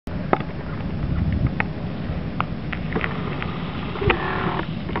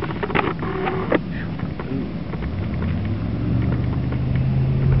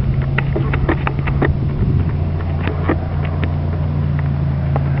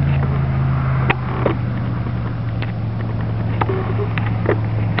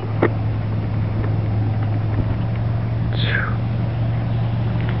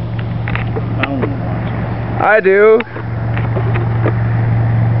I do.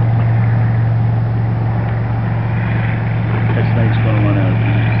 That snake's gonna run out of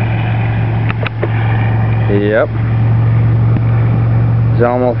juice. Yep. He's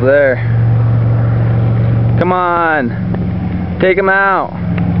almost there. Come on. Take him out.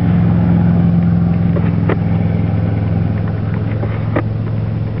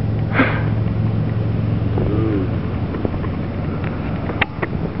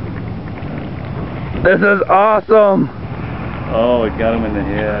 This is awesome. Oh, it got him in the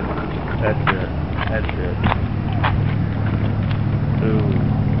head. That's it. That's it. Ooh.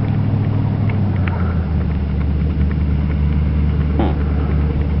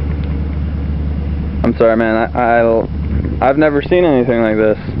 I'm sorry, man. I've never seen anything like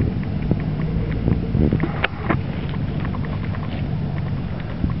this.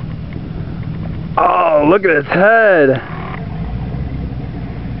 Oh, look at his head.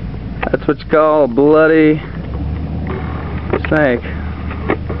 That's what you call a bloody snake.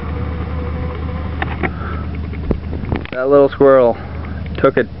 That little squirrel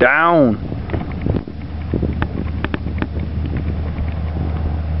took it down.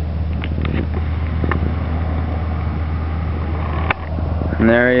 And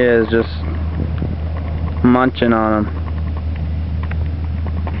there he is, just munching on him.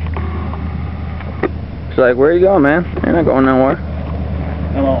 She's like, where are you going, man? You're not going nowhere.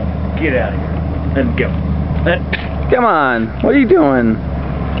 Come on. Get out of here. Let's go. Come on. What are you doing?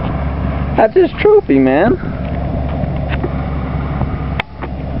 That's his trophy, man.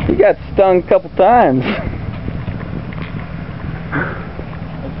 He got stung a couple times.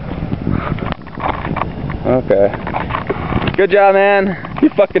 Okay. Good job, man. You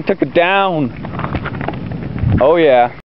fucking took it down. Oh, yeah.